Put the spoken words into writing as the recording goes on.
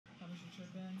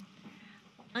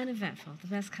Uneventful, the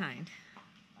best kind.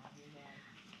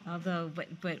 Although,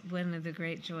 but one of the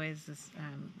great joys is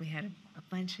we had a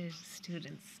bunch of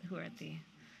students who were at the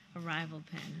arrival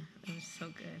pen. It was so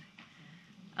good.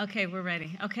 Okay, we're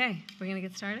ready. Okay, we're going to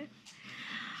get started.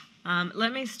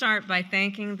 Let me start by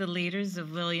thanking the leaders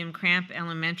of William Cramp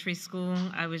Elementary School.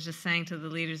 I was just saying to the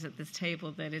leaders at this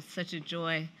table that it's such a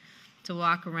joy to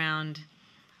walk around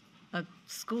a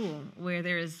school where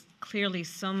there is clearly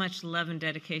so much love and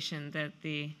dedication that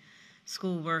the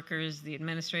school workers, the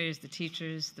administrators, the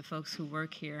teachers, the folks who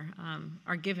work here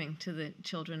are giving to the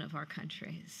children of our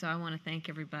country. So I want to thank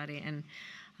everybody, and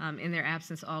in their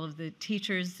absence, all of the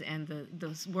teachers and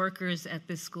those workers at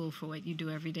this school for what you do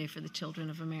every day for the children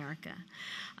of America.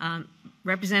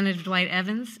 Representative Dwight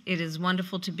Evans, it is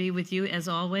wonderful to be with you as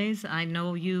always. I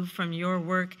know you from your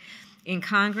work in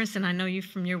Congress, and I know you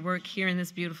from your work here in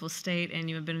this beautiful state, and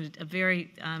you have been a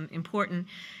very important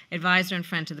advisor and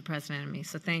friend to the President and me,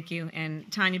 so thank you. And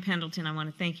Tanya Pendleton, I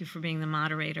want to thank you for being the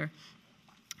moderator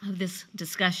of this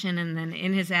discussion, and then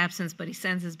in his absence, but he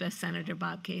sends his best, Senator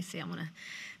Bob Casey. I want to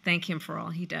thank him for all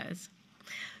he does.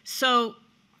 So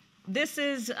this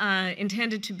is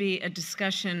intended to be a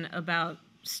discussion about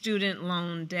student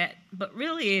loan debt, but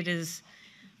really it is,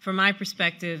 from my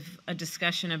perspective, a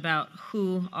discussion about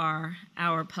who are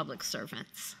our public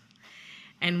servants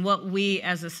and what we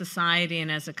as a society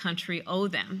and as a country owe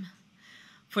them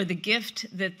for the gift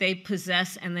that they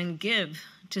possess and then give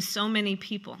to so many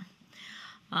people,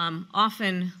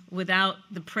 often without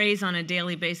the praise on a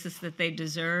daily basis that they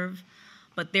deserve,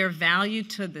 but their value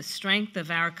to the strength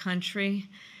of our country,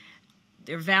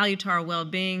 their value to our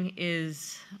well-being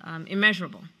is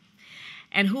immeasurable.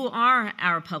 And who are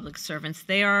our public servants?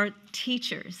 They are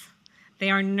teachers,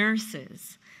 they are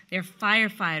nurses, they are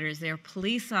firefighters, they are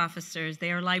police officers,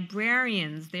 they are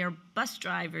librarians, they are bus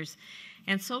drivers,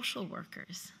 and social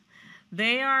workers.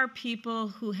 They are people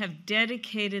who have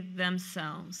dedicated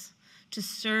themselves to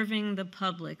serving the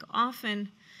public, often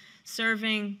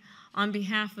serving on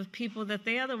behalf of people that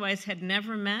they otherwise had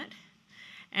never met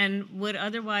and would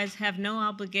otherwise have no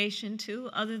obligation to,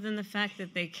 other than the fact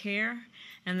that they care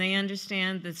and they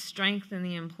understand the strength and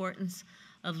the importance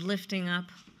of lifting up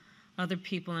other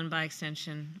people and, by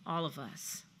extension, all of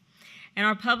us. And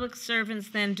our public servants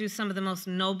then do some of the most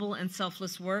noble and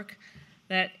selfless work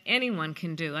that anyone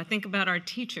can do. I think about our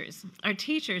teachers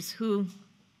who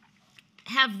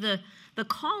have the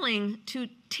calling to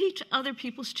teach other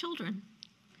people's children,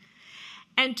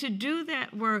 and to do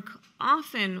that work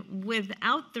often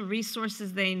without the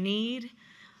resources they need.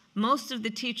 Most of the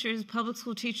teachers, public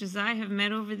school teachers I have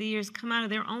met over the years, come out of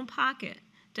their own pocket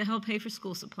to help pay for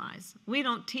school supplies. We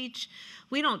don't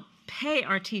pay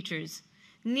our teachers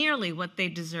nearly what they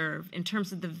deserve in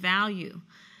terms of the value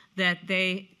that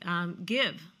they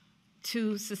give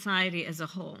to society as a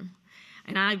whole.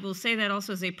 And I will say that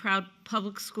also as a proud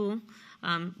public school,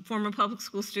 former public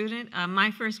school student. My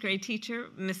first grade teacher,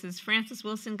 Mrs. Frances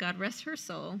Wilson, God rest her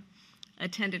soul,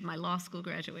 attended my law school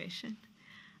graduation.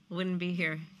 Wouldn't be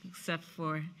here except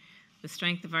for the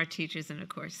strength of our teachers and, of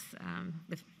course,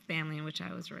 the family in which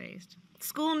I was raised.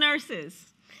 School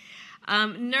nurses,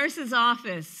 nurse's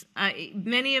office.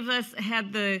 Many of us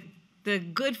had the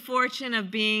good fortune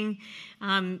of being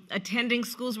attending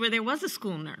schools where there was a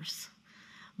school nurse,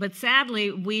 but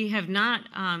sadly we have not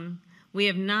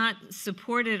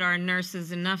supported our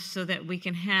nurses enough so that we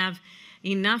can have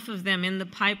enough of them in the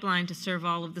pipeline to serve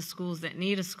all of the schools that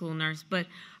need a school nurse. But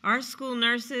our school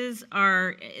nurses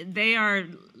are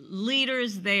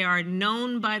leaders, they are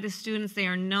known by the students, they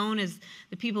are known as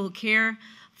the people who care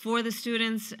for the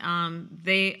students.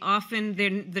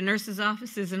 The nurse's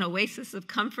office is an oasis of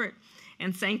comfort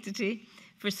and sanctity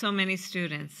for so many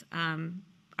students.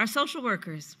 Our social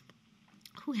workers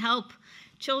who help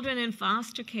children in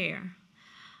foster care,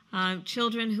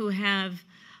 children who have,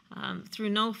 through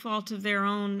no fault of their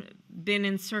own, been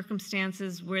in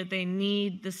circumstances where they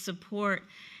need the support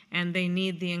and they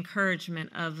need the encouragement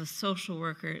of a social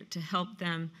worker to help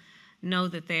them know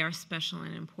that they are special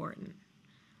and important.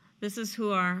 This is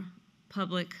who our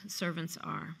public servants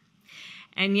are.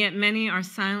 And yet many are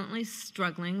silently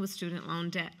struggling with student loan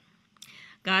debt.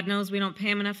 God knows we don't pay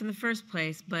them enough in the first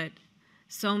place, but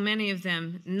so many of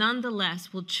them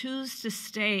nonetheless will choose to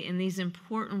stay in these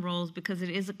important roles because it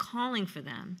is a calling for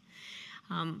them,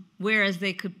 whereas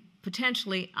they could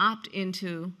potentially opt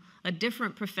into a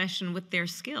different profession with their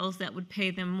skills that would pay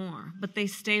them more. But they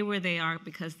stay where they are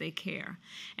because they care.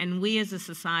 And we as a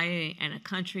society and a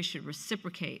country should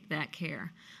reciprocate that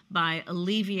care by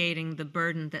alleviating the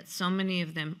burden that so many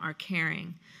of them are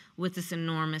carrying with this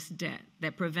enormous debt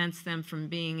that prevents them from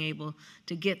being able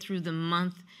to get through the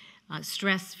month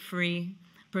stress-free,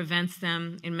 prevents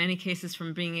them, in many cases,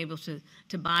 from being able to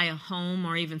buy a home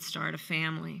or even start a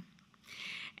family.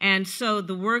 And so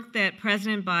the work that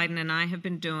President Biden and I have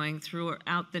been doing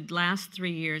throughout the last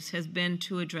 3 years has been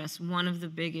to address one of the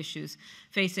big issues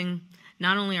facing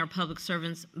not only our public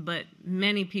servants, but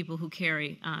many people who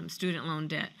carry student loan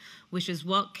debt, which is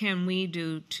what can we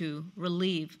do to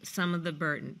relieve some of the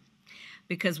burden?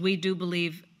 Because we do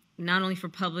believe not only for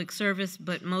public service,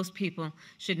 but most people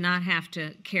should not have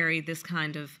to carry this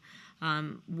kind of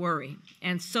worry.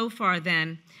 And so far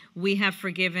then, we have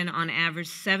forgiven on average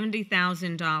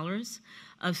 $70,000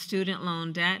 of student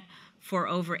loan debt for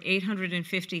over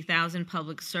 850,000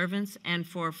 public servants, and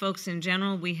for folks in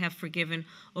general, we have forgiven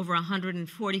over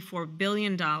 $144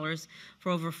 billion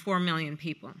for over 4 million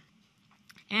people.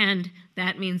 And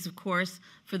that means, of course,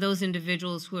 for those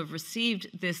individuals who have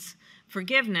received this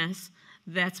forgiveness,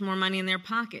 that's more money in their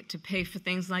pocket to pay for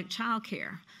things like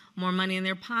childcare, more money in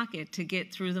their pocket to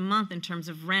get through the month in terms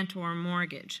of rent or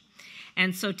mortgage.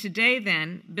 And so today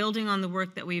then, building on the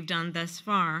work that we've done thus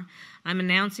far, I'm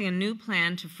announcing a new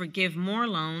plan to forgive more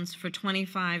loans for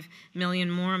 25 million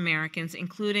more Americans,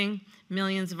 including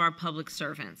millions of our public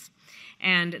servants.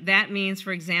 And that means,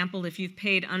 for example, if you've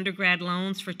paid undergrad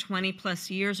loans for 20 plus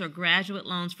years or graduate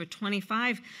loans for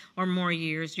 25 or more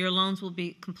years, your loans will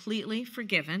be completely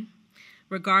forgiven,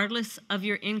 regardless of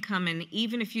your income and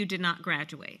even if you did not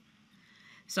graduate.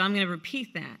 So I'm going to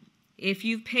repeat that. If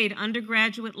you've paid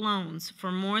undergraduate loans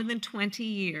for more than 20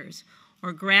 years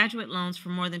or graduate loans for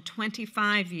more than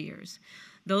 25 years,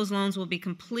 those loans will be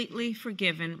completely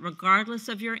forgiven regardless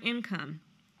of your income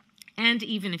and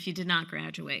even if you did not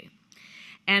graduate.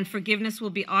 And forgiveness will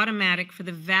be automatic for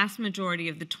the vast majority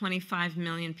of the 25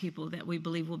 million people that we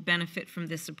believe will benefit from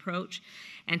this approach.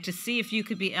 And to see if you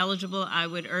could be eligible, I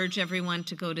would urge everyone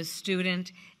to go to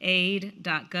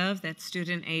studentaid.gov. That's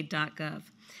studentaid.gov.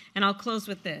 And I'll close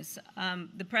with this.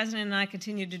 The President and I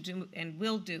continue to do and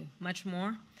will do much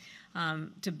more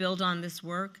to build on this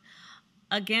work.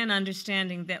 Again,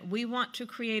 understanding that we want to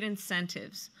create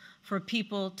incentives for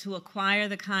people to acquire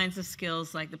the kinds of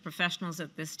skills like the professionals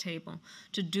at this table,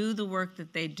 to do the work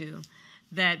that they do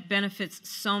that benefits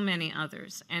so many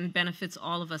others and benefits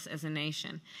all of us as a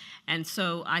nation. And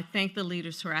so I thank the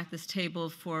leaders who are at this table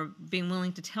for being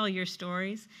willing to tell your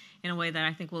stories in a way that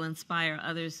I think will inspire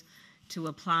others to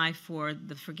apply for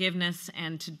the forgiveness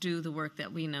and to do the work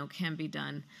that we know can be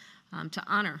done to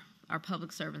honor our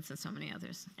public servants and so many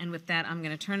others. And with that, I'm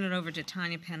going to turn it over to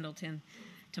Tanya Pendleton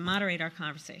to moderate our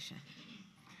conversation.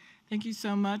 Thank you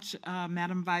so much,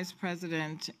 Madam Vice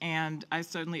President, and I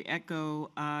certainly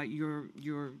echo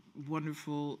your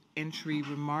wonderful entry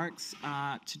remarks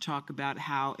to talk about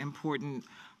how important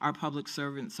our public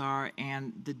servants are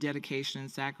and the dedication and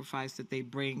sacrifice that they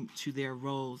bring to their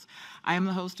roles. I am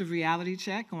the host of Reality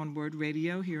Check on Word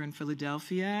Radio here in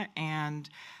Philadelphia, and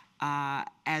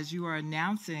as you are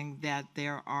announcing that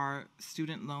there are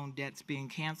student loan debts being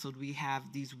canceled, we have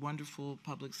these wonderful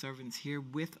public servants here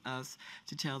with us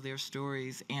to tell their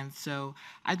stories. And so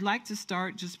I'd like to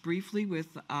start just briefly with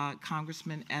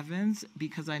Congressman Evans,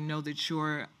 because I know that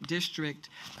your district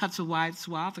cuts a wide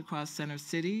swath across Center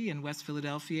City and West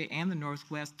Philadelphia and the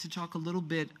Northwest, to talk a little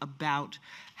bit about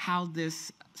how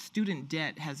this student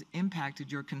debt has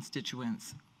impacted your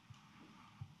constituents.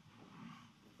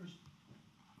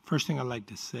 First thing I'd like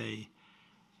to say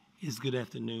is good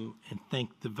afternoon and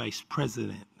thank the Vice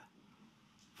President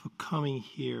for coming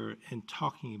here and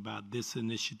talking about this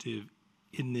initiative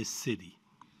in this city.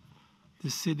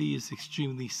 This city is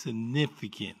extremely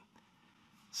significant,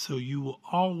 so you will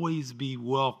always be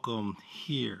welcome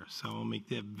here. So I'll make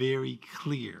that very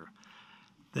clear,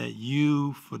 that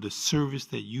you, for the service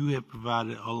that you have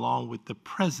provided along with the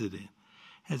President,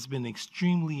 has been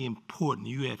extremely important.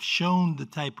 You have shown the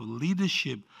type of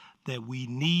leadership that we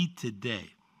need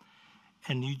today.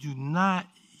 And you do not,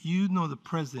 you know the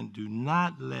President, do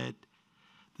not let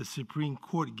the Supreme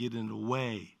Court get in the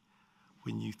way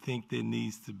when you think there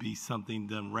needs to be something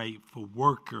done right for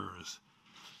workers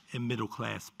and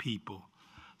middle-class people.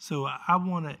 So I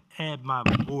want to add my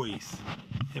voice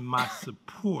and my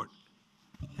support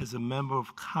as a member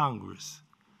of Congress,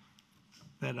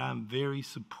 that I'm very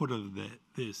supportive of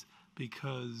this,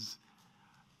 because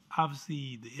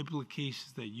obviously the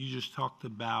implications that you just talked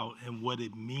about and what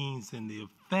it means and the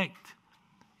effect,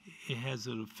 it has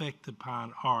an effect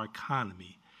upon our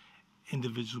economy,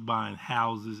 individuals buying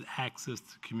houses, access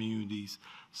to communities.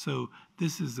 So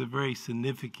this is a very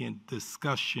significant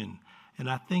discussion, and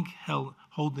I think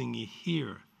holding it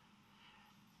here,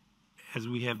 as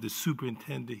we have the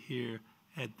superintendent here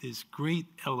at this great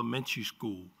elementary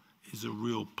school, is a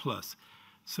real plus.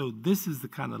 So this is the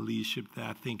kind of leadership that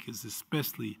I think is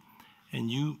especially, and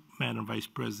you, Madam Vice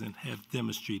President, have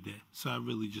demonstrated that. So I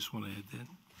really just want to add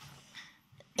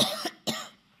that.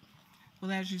 Well,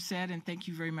 as you said, and thank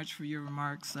you very much for your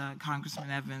remarks,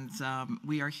 Congressman Evans,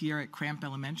 we are here at Cramp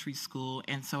Elementary School,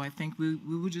 and so I think we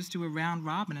will just do a round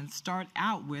robin and start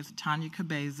out with Tanya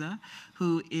Cabeza,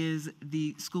 who is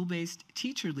the school-based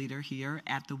teacher leader here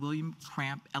at the William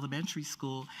Cramp Elementary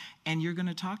School, and you're going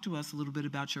to talk to us a little bit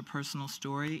about your personal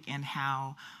story and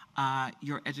how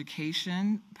your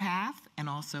education path and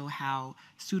also how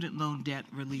student loan debt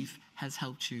relief has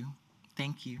helped you.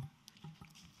 Thank you.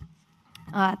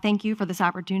 Thank you for this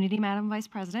opportunity, Madam Vice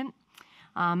President.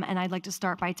 And I'd like to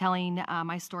start by telling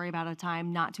my story about a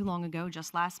time not too long ago,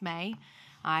 just last May.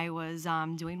 I was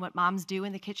doing what moms do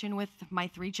in the kitchen with my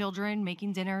 3 children,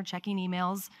 making dinner, checking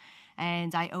emails,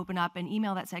 and I opened up an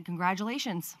email that said,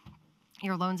 "Congratulations,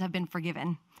 your loans have been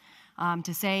forgiven."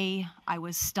 To say I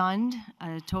was stunned,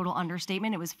 a total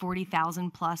understatement. It was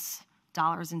 $40,000 plus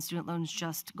in student loans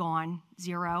just gone,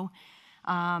 zero.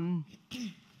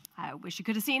 I wish you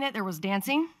could have seen it. There was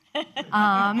dancing.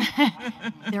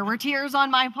 There were tears on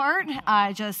my part.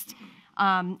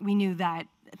 We knew that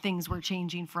things were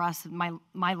changing for us.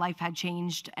 My life had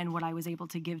changed, and what I was able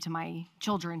to give to my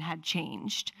children had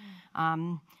changed.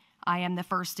 I am the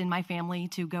first in my family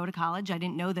to go to college. I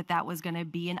didn't know that that was going to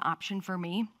be an option for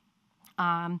me.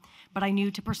 But I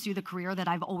knew to pursue the career that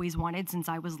I've always wanted since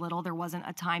I was little. There wasn't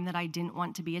a time that I didn't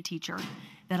want to be a teacher,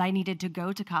 that I needed to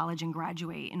go to college and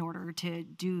graduate in order to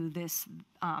do this,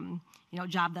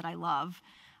 job that I love.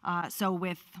 I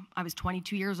was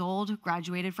 22 years old,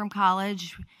 graduated from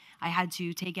college. I had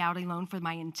to take out a loan for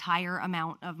my entire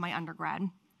amount of my undergrad.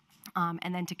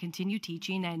 And then to continue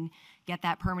teaching and get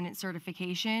that permanent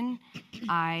certification,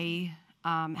 I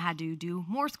had to do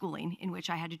more schooling, in which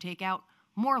I had to take out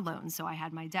more loans. So I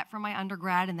had my debt from my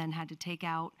undergrad and then had to take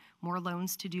out more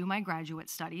loans to do my graduate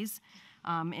studies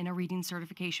in a reading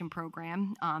certification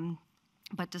program.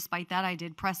 But despite that, I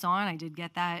did press on. I did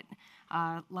get that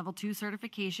level 2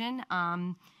 certification.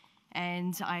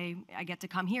 And I get to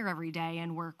come here every day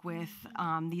and work with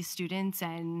these students,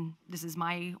 and this is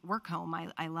my work home.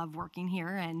 I love working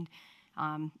here, and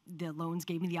the loans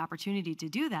gave me the opportunity to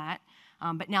do that.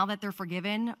 But now that they're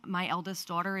forgiven, my eldest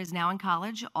daughter is now in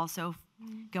college, also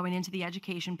going into the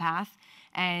education path,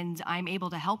 and I'm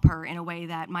able to help her in a way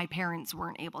that my parents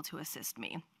weren't able to assist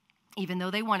me. Even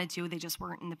though they wanted to, they just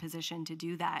weren't in the position to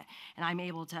do that. And I'm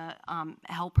able to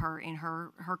help her in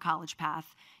her college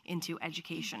path into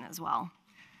education as well.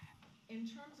 In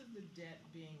terms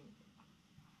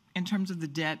of the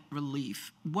debt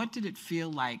relief, what did it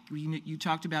feel like? You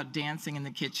talked about dancing in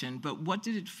the kitchen, but what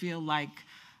did it feel like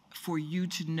for you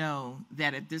to know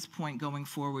that at this point going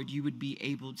forward, you would be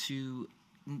able to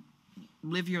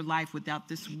live your life without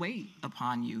this weight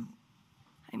upon you?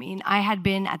 I mean, I had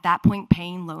been at that point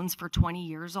paying loans for 20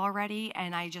 years already,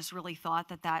 and I just really thought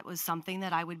that that was something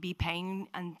that I would be paying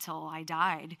until I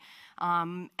died.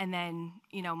 And then,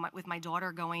 with my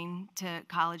daughter going to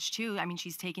college too, I mean,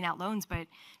 she's taking out loans, but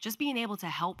just being able to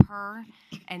help her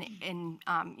and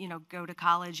go to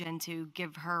college and to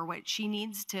give her what she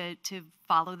needs to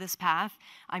follow this path.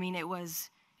 I mean,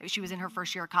 she was in her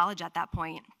first year of college at that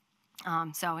point.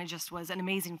 So it just was an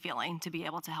amazing feeling to be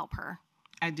able to help her.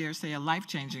 I dare say a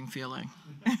life-changing feeling.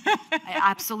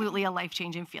 Absolutely a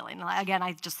life-changing feeling. Again,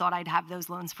 I just thought I'd have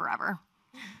those loans forever.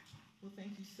 Well,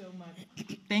 thank you so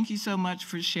much. Thank you so much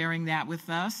for sharing that with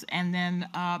us. And then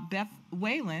Beth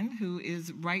Whalen, who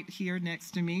is right here next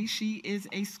to me, she is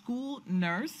a school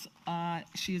nurse.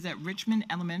 She is at Richmond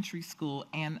Elementary School,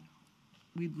 and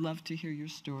we'd love to hear your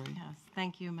story. Yes,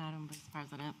 thank you, Madam Vice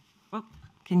President. Oh,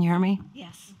 can you hear me?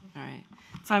 Yes. All right.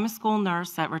 So I'm a school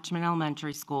nurse at Richmond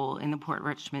Elementary School in the Port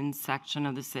Richmond section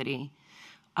of the city.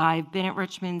 I've been at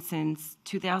Richmond since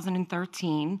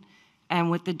 2013 and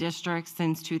with the district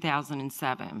since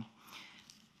 2007.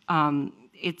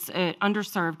 It's an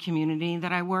underserved community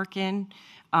that I work in.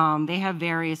 They have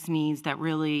various needs that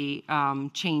really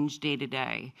change day to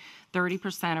day.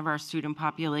 30% of our student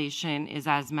population is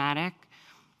asthmatic,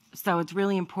 so it's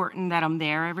really important that I'm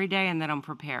there every day and that I'm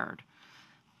prepared.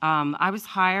 I was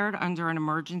hired under an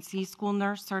emergency school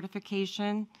nurse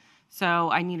certification,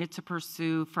 so I needed to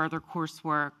pursue further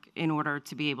coursework in order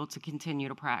to be able to continue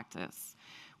to practice.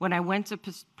 When I went to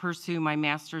pursue my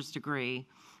master's degree,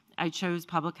 I chose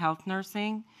public health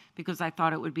nursing because I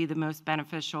thought it would be the most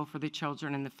beneficial for the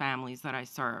children and the families that I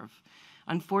serve.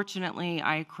 Unfortunately,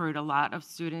 I accrued a lot of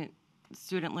student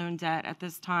loan debt at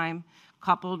this time,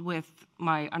 coupled with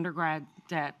my undergrad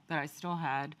debt that I still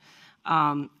had.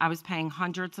 I was paying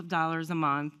hundreds of dollars a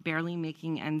month, barely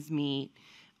making ends meet.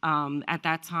 At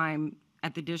that time,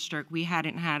 at the district, we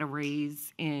hadn't had a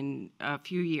raise in a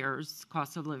few years,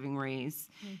 cost of living raise,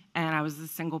 and I was a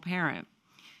single parent.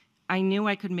 I knew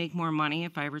I could make more money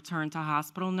if I returned to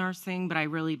hospital nursing, but I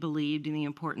really believed in the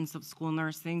importance of school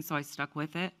nursing, so I stuck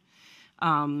with it.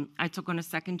 I took on a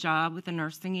second job with a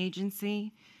nursing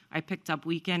agency. I picked up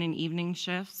weekend and evening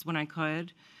shifts when I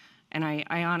could, and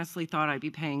I honestly thought I'd be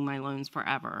paying my loans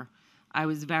forever. I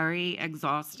was very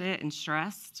exhausted and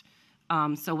stressed,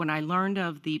 so when I learned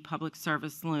of the Public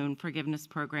Service Loan Forgiveness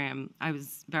Program, I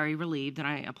was very relieved and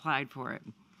I applied for it.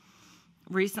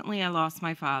 Recently, I lost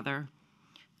my father.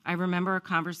 I remember a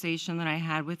conversation that I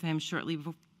had with him shortly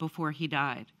before he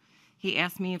died. He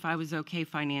asked me if I was okay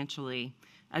financially,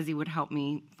 as he would help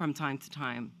me from time to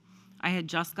time. I had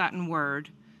just gotten word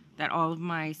that all of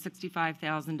my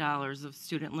 $65,000 of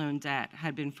student loan debt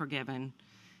had been forgiven,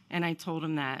 and I told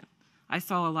him that. I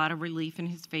saw a lot of relief in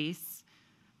his face,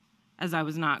 as I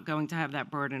was not going to have that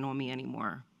burden on me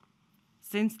anymore.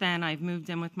 Since then, I've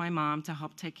moved in with my mom to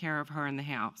help take care of her in the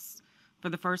house. For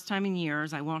the first time in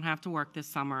years, I won't have to work this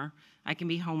summer. I can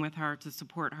be home with her to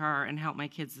support her and help my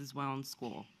kids as well in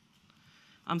school.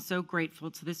 I'm so grateful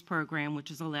to this program, which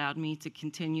has allowed me to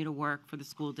continue to work for the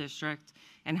school district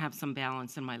and have some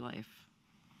balance in my life.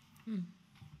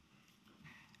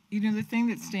 You know, the thing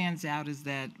that stands out is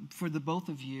that for the both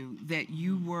of you, that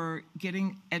you were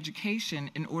getting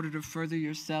education in order to further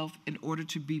yourself, in order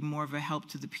to be more of a help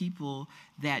to the people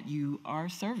that you are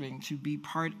serving, to be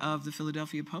part of the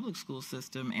Philadelphia public school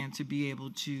system and to be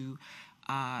able to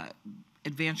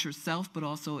advance yourself, but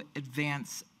also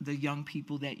advance the young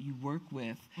people that you work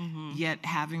with, yet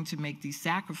having to make these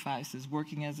sacrifices,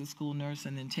 working as a school nurse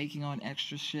and then taking on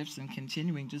extra shifts and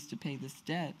continuing just to pay this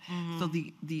debt. So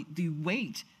the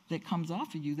weight that comes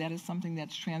off of you, that is something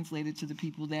that's translated to the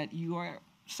people that you are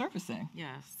servicing.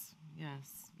 Yes,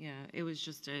 yeah. It was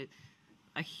just a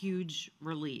huge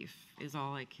relief is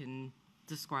all I can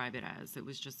describe it as. It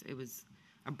was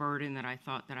a burden that I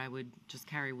thought that I would just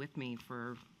carry with me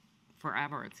for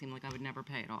forever. It seemed like I would never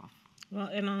pay it off. Well,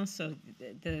 and also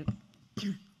it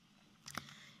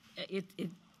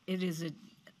is a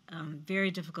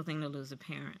very difficult thing to lose a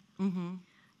parent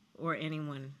or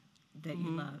anyone that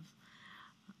you love.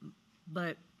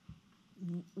 But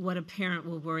what a parent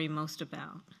will worry most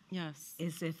about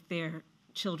is if their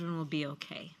children will be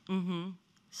okay,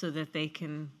 so that they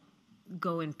can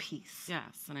go in peace.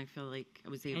 Yes, and I feel like I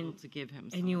was able to give him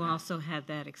some And you of that. also had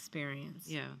that experience.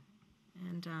 Yeah.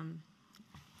 And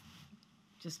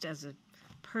just as a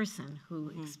person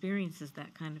who experiences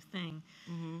that kind of thing,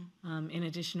 in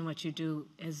addition to what you do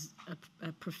as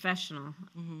a professional,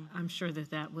 I'm sure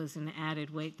that was an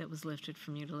added weight that was lifted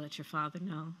from you to let your father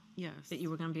know that you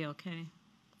were going to be okay.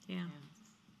 Yeah.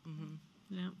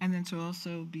 Yeah. And then to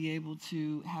also be able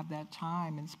to have that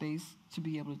time and space to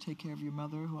be able to take care of your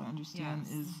mother, who I understand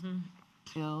is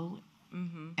ill,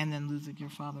 and then losing your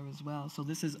father as well. So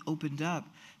this has opened up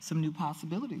some new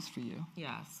possibilities for you.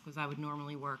 Yes, because I would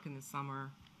normally work in the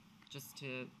summer just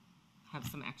to have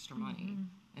some extra money,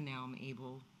 and now I'm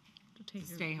able to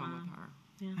stay home with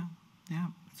her. Yeah,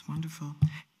 it's wonderful.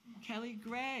 Kelly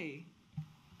Gray,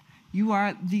 you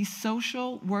are the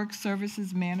Social Work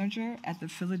Services Manager at the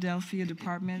Philadelphia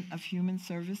Department of Human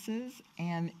Services,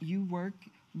 and you work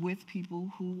with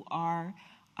people who are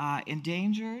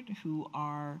endangered, who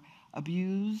are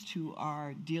abused, who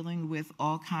are dealing with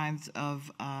all kinds of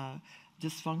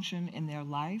dysfunction in their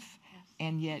life,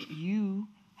 and yet you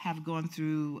have gone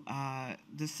through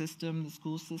the system, the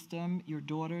school system, your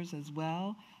daughters as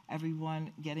well,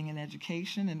 everyone getting an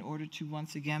education in order to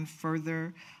once again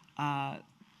further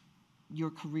your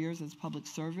careers as public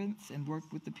servants and work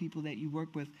with the people that you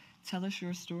work with. Tell us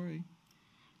your story.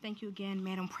 Thank you again,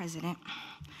 Madam President.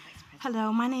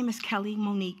 Hello, my name is Kelly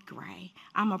Monique Gray.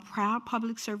 I'm a proud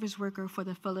public service worker for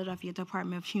the Philadelphia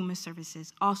Department of Human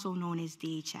Services, also known as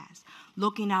DHS,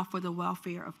 looking out for the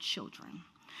welfare of children,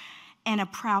 and a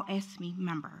proud SME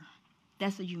member.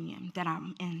 That's a union that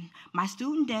I'm in. My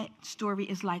student debt story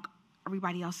is like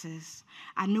everybody else's.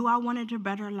 I knew I wanted a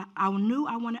better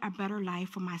life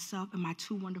for myself and my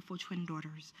two wonderful twin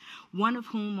daughters, one of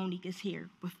whom, Monique, is here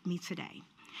with me today.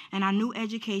 And I knew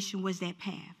education was that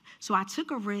path. So I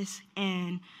took a risk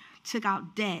and took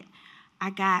out debt. I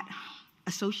got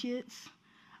associates,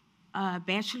 a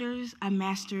bachelor's, a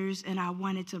master's, and I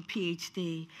wanted a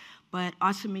PhD. But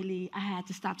ultimately, I had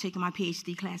to stop taking my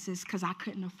PhD classes because I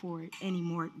couldn't afford any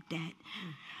more debt.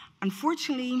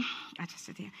 Unfortunately, I just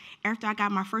sit there. After I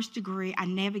got my first degree, I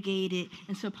navigated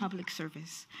into public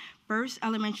service. First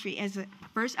elementary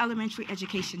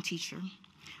education teacher,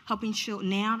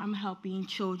 Now I'm helping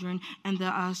children in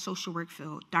the social work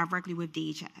field directly with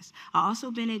DHS. I've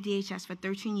also been at DHS for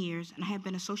 13 years, and I have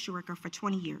been a social worker for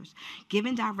 20 years.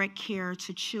 Giving direct care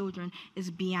to children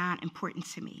is beyond important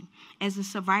to me. As a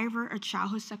survivor of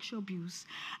childhood sexual abuse,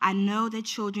 I know that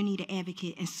children need an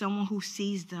advocate and someone who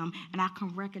sees them, and I can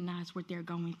recognize what they're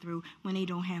going through when they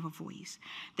don't have a voice.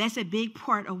 That's a big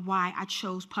part of why I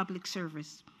chose public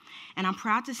service. And I'm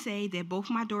proud to say that both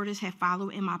my daughters have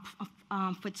followed in my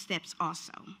footsteps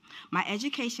also. My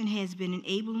education has been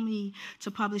enabling me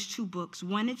to publish 2 books,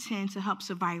 1 and 10, to help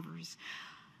survivors.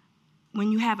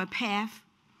 When you have a path,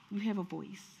 you have a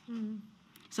voice. Mm-hmm.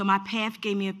 So my path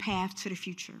gave me a path to the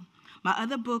future. My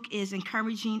other book is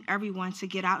encouraging everyone to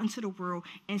get out into the world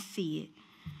and see it.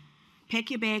 Pack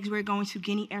your bags, we're going to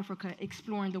Guinea, Africa,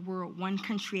 exploring the world 1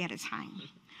 country at a time.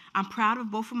 I'm proud of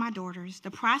both of my daughters.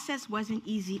 The process wasn't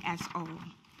easy at all.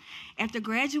 After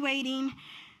graduating,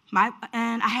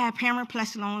 and I had Parent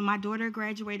Plus loan, my daughter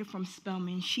graduated from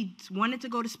Spelman. She wanted to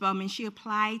go to Spelman. She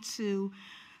applied to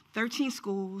 13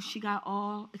 schools. She got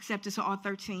all accepted to all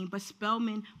 13, but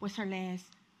Spelman was her last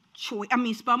choice.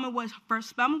 Spelman was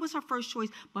her first choice,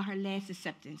 but her last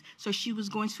acceptance. So she was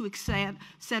going to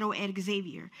settle at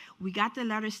Xavier. We got the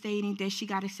letter stating that she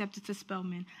got accepted to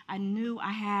Spelman. I knew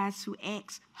I had to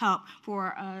ask help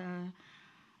for a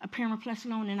Parent Plus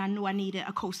loan, and I knew I needed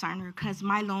a co-signer because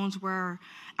my loans were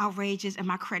outrageous and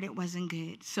my credit wasn't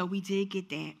good. So we did get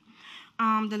that.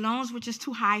 The loans were just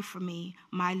too high for me.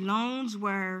 My loans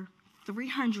were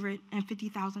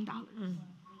 $350,000.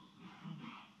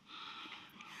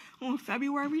 On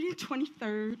February the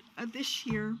 23rd of this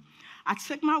year, I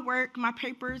took my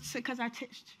papers, because I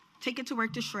take it to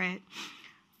work to shred.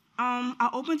 I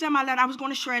opened up my letter. I was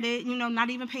going to shred it, not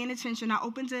even paying attention. I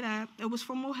opened it up. It was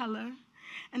from Mohela,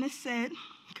 and it said,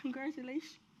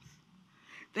 "Congratulations.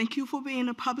 Thank you for being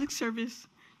a public service.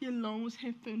 Your loans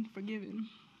have been forgiven."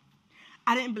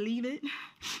 I didn't believe it.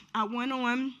 I went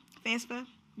on FAFSA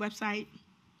website.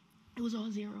 It was all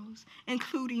zeros,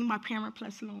 including my Parent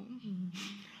Plus loan. Mm-hmm.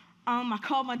 I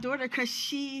called my daughter because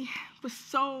she was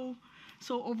so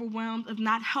overwhelmed of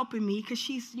not helping me because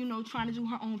she's, trying to do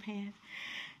her own path.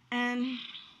 And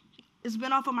it's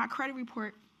been off of my credit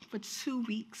report for 2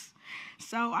 weeks.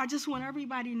 So I just want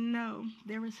everybody to know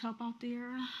there is help out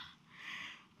there.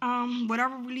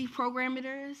 Whatever relief program it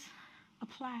is,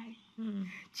 apply. Mm.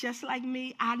 Just like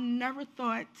me, I never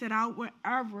thought that I would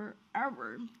ever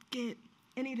get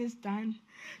any of this done.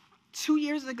 2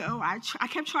 years ago, I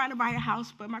kept trying to buy a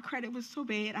house, but my credit was so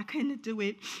bad, I couldn't do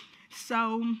it.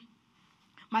 So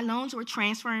my loans were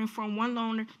transferring from one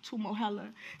loaner to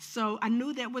Mohela. So I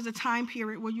knew there was a time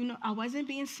period where, I wasn't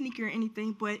being sneaky or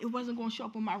anything, but it wasn't going to show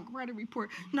up on my credit report.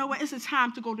 You know what? It's a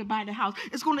time to go to buy the house.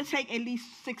 It's going to take at least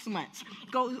 6 months,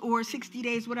 or 60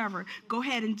 days, whatever. Go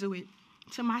ahead and do it.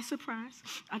 To my surprise,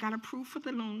 I got approved for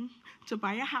the loan to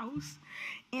buy a house.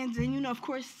 And then, of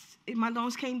course, my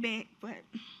loans came back, but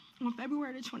on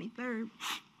February the 23rd,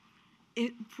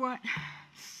 it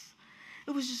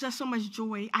was just so much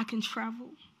joy. I can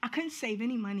travel. I couldn't save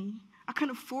any money. I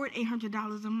couldn't afford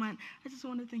 $800 a month. I just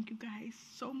want to thank you guys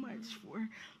so much for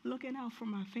looking out for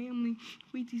my family.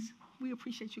 We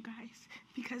appreciate you guys,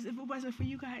 because if it wasn't for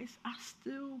you guys, I'll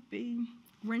still be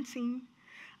renting.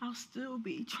 I'll still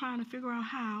be trying to figure out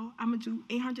how I'm going to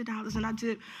do $800. And I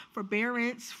did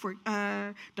forbearance, for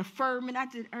deferment. I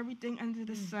did everything under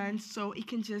the sun so it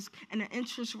can just, and the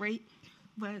interest rate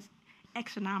was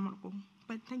astronomical.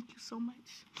 But thank you so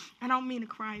much. I don't mean to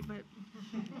cry, but.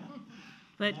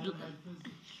 Let her tell you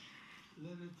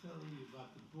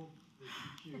about the book that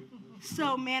you shared.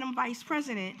 So, Madam Vice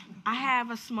President, I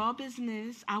have a small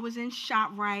business. I was in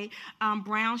ShopRite,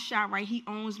 Brown ShopRite. He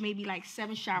owns maybe like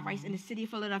 7 ShopRites in the city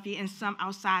of Philadelphia and some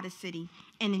outside the city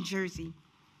and in Jersey.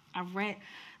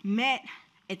 Met,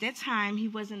 at that time, he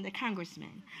wasn't the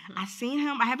congressman. I seen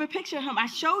him. I have a picture of him. I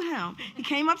showed him. He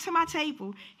came up to my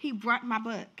table. He brought my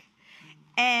book.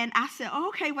 And I said,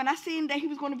 okay, when I seen that he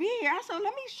was going to be here, I said,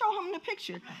 let me show him the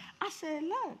picture. I said,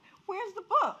 look, where's the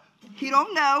book? He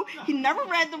don't know. He never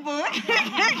read the book.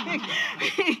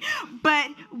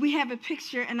 But we have a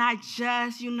picture, and I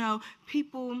just,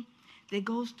 people that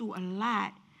goes through a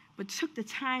lot, but took the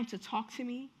time to talk to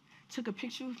me, took a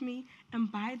picture with me,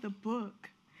 and buy the book.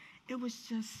 It was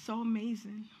just so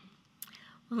amazing.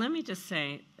 Well, let me just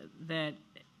say that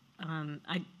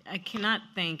I cannot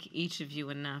thank each of you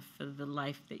enough for the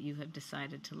life that you have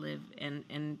decided to live,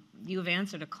 and you have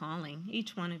answered a calling.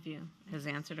 Each one of you has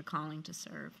answered a calling to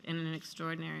serve in an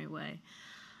extraordinary way.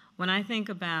 When I think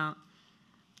about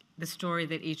the story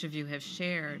that each of you have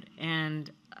shared, and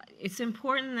it's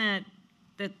important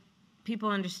that people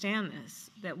understand this,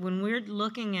 that when we're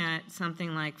looking at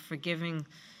something like forgiving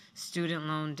student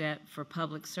loan debt for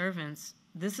public servants,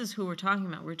 this is who we're talking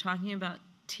about. We're talking about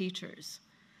teachers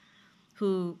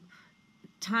who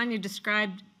Tanya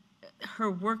described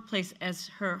her workplace as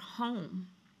her home,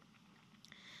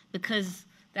 because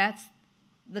that's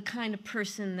the kind of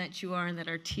person that you are and that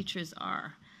our teachers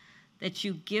are, that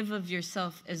you give of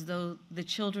yourself as though the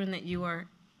children that you are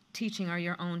teaching are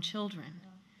your own children.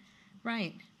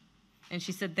 Right. And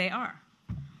she said they are.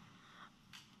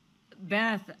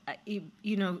 Beth,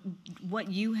 you know, what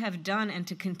you have done, and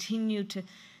to continue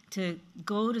to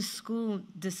go to school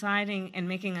deciding and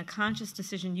making a conscious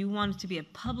decision you wanted to be a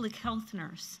public health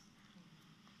nurse.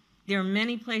 There are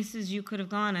many places you could have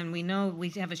gone, and we know we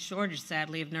have a shortage,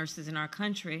 sadly, of nurses in our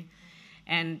country,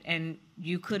 and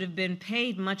you could have been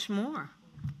paid much more.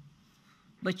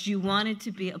 But you wanted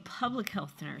to be a public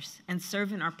health nurse and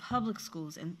serve in our public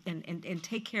schools and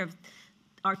take care of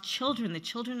our children, the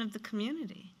children of the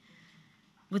community,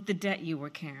 with the debt you were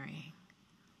carrying.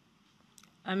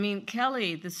 I mean,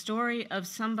 Kelly, the story of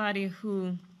somebody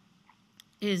who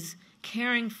is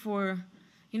caring for,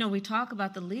 you know, we talk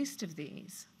about the least of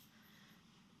these,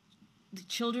 the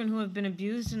children who have been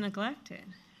abused and neglected.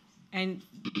 And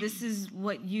this is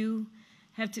what you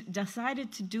have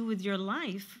decided to do with your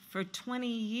life for 20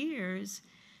 years,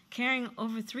 carrying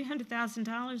over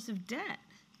 $300,000 of debt.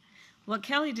 What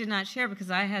Kelly did not share,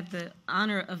 because I had the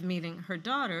honor of meeting her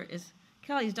daughter, is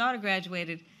Kelly's daughter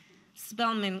graduated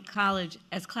Spelman College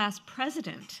as class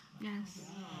president. Yes.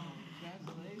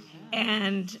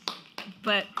 And,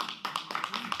 but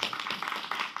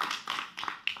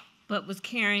was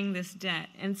carrying this debt.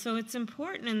 And so it's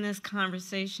important in this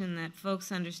conversation that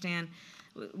folks understand,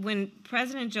 when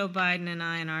President Joe Biden and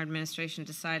I and our administration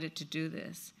decided to do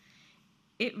this,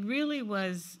 it really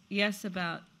was, yes,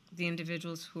 about the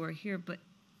individuals who are here, but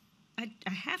I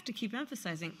have to keep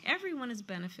emphasizing, everyone is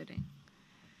benefiting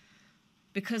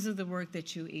because of the work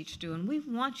that you each do. And we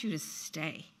want you to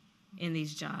stay in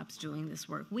these jobs doing this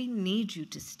work. We need you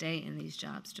to stay in these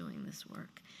jobs doing this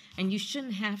work. And you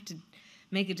shouldn't have to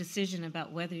make a decision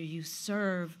about whether you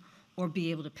serve or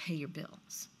be able to pay your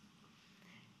bills.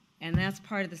 And that's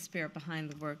part of the spirit behind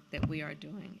the work that we are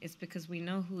doing. It's because we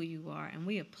know who you are, and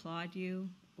we applaud you.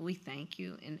 We thank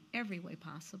you in every way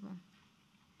possible.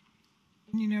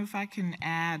 You know, if I can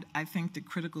add, I think the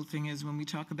critical thing is when we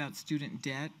talk about student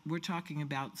debt, we're talking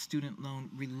about student loan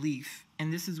relief.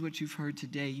 And this is what you've heard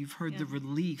today. You've heard the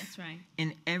relief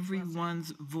in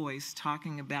everyone's voice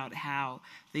talking about how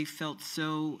they felt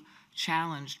so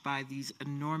challenged by this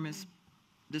enormous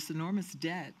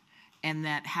debt, and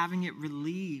that having it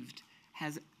relieved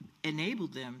has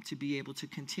enabled them to be able to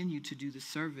continue to do the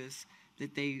service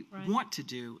that they want to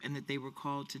do and that they were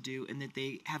called to do and that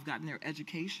they have gotten their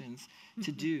educations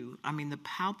to do. I mean, the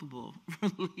palpable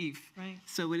relief.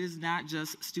 So it is not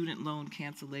just student loan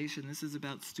cancellation. This is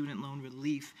about student loan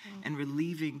relief and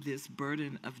relieving this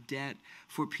burden of debt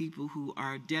for people who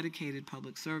are dedicated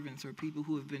public servants, or people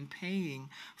who have been paying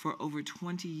for over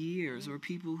 20 years, or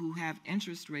people who have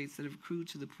interest rates that have accrued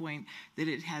to the point that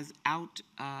it has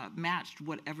outmatched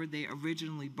whatever they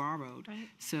originally borrowed.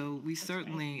 So we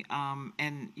certainly,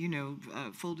 and you know,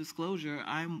 full disclosure,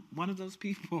 I'm one of those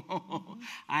people.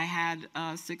 I had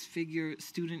six-figure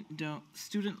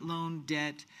student loan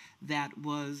debt that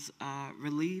was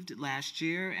relieved last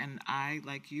year, and I,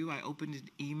 like you, I opened an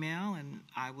email and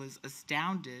I was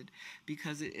astounded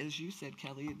because, as you said,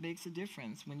 Kelly, it makes a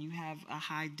difference. When you have a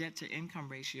high debt-to-income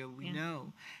ratio, we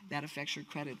know that affects your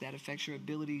credit, that affects your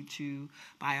ability to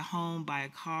buy a home, buy a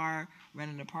car,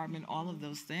 rent an apartment, all of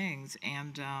those things.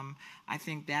 And I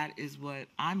think that is what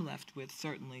I'm left with,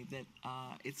 certainly, that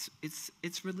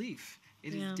it's relief.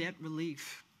 It is debt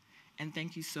relief. And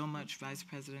thank you so much, Vice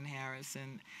President Harris,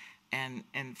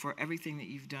 and for everything that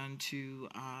you've done to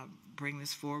bring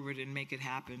this forward and make it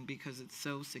happen, because it's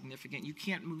so significant. You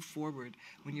can't move forward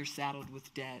when you're saddled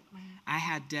with debt. I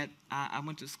had debt. I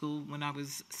went to school when I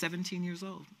was 17 years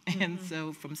old. And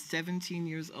so from 17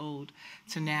 years old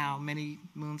to now, many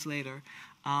moons later,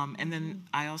 and then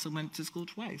I also went to school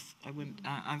twice.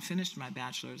 I finished my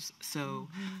bachelor's. So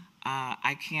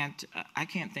I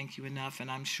can't thank you enough,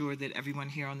 and I'm sure that everyone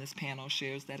here on this panel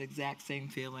shares that exact same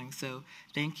feeling. So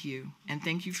thank you, and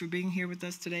thank you for being here with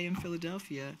us today in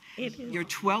Philadelphia. It is your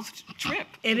 12th trip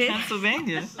to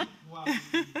Pennsylvania. Wow. And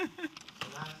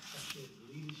I said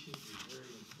leadership is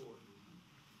very important.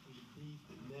 We need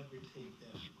to never take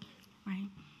that for granted.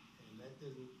 And that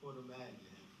doesn't automatically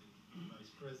happen.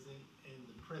 Vice President and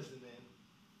the President,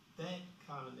 that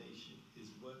combination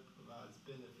is what provides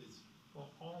benefits for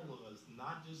all of us,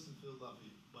 not just in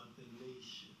Philadelphia, but the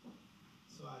nation.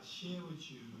 So I share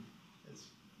with you, as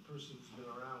a person who's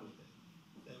been around with it,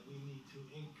 that we need to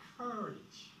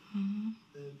encourage them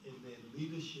in their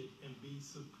leadership and be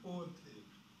supportive.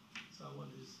 So I want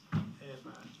to just add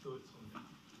my thoughts on that.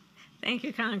 Thank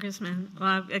you, Congressman.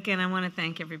 Well, again, I want to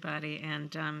thank everybody,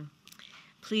 and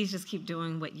please just keep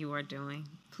doing what you are doing.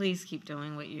 Please keep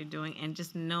doing what you're doing, and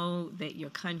just know that your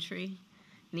country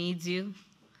needs you,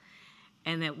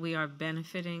 and that we are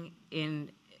benefiting in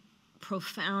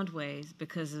profound ways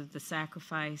because of the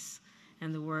sacrifice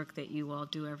and the work that you all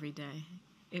do every day.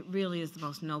 It really is the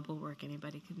most noble work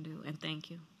anybody can do, and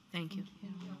thank you. Thank you.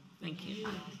 Thank you.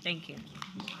 Thank you.